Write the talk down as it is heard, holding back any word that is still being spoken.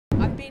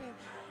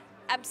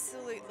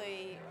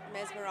absolutely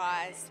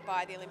mesmerised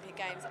by the Olympic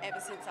Games ever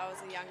since I was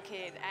a young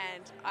kid,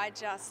 and I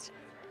just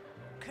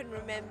can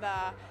remember,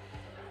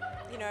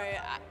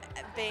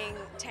 being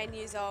 10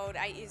 years old,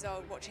 8 years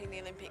old, watching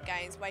the Olympic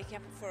Games, waking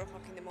up at 4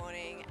 o'clock in the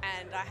morning,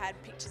 and I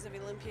had pictures of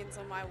Olympians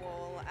on my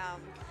wall.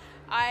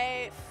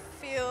 I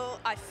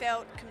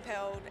felt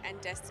compelled and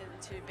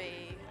destined to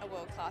be a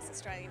world-class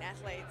Australian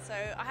athlete. So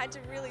I had to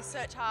really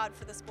search hard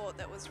for the sport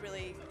that was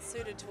really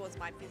suited towards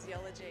my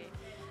physiology.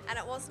 And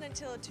it wasn't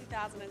until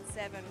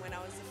 2007 when I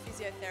was a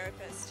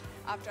physiotherapist,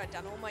 after I'd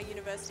done all my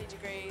university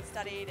degree,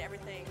 studied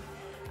everything,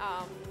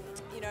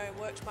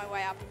 worked my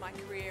way up in my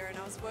career, and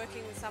I was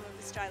working with some of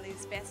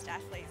Australia's best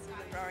athletes in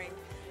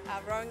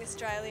the Rowing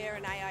Australia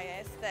and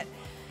AIS,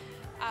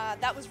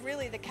 that was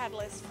really the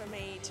catalyst for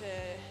me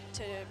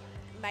to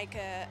make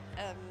a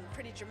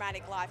pretty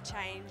dramatic life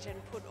change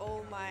and put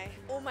all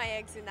my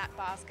eggs in that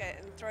basket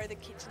and throw the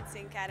kitchen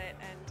sink at it,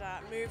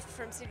 and moved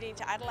from Sydney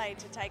to Adelaide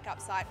to take up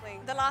cycling.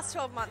 The last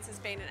 12 months has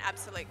been an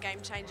absolute game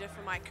changer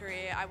for my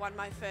career. I won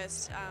my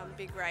first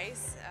big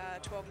race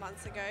 12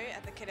 months ago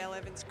at the Cadell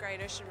Evans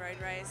Great Ocean Road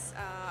Race.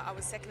 I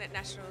was second at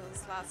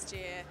Nationals last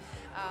year,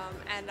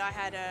 and I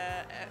had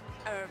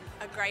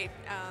a great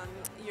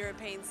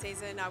European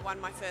season. I won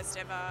my first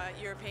ever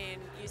European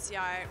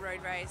UCI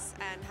road race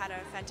and had a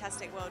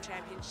fantastic World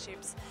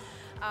Championships.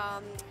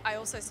 I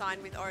also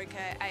signed with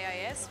Orica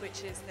AIS,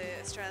 which is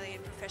the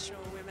Australian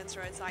Professional Women's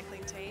Road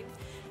Cycling team.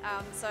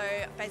 So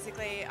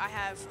basically I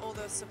have all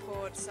the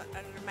support,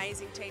 an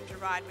amazing team to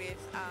ride with,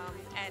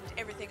 and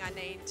everything I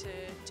need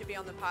to be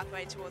on the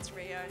pathway towards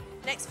Rio.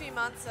 Next few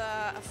months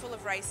are full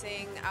of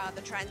racing,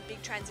 the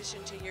big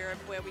transition to Europe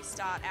where we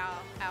start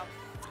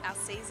our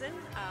season,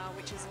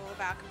 which is all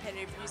of our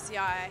competitive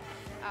UCI,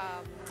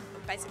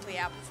 basically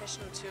our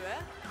professional tour,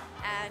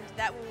 and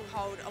that will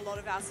hold a lot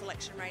of our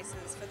selection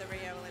races for the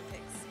Rio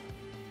Olympics.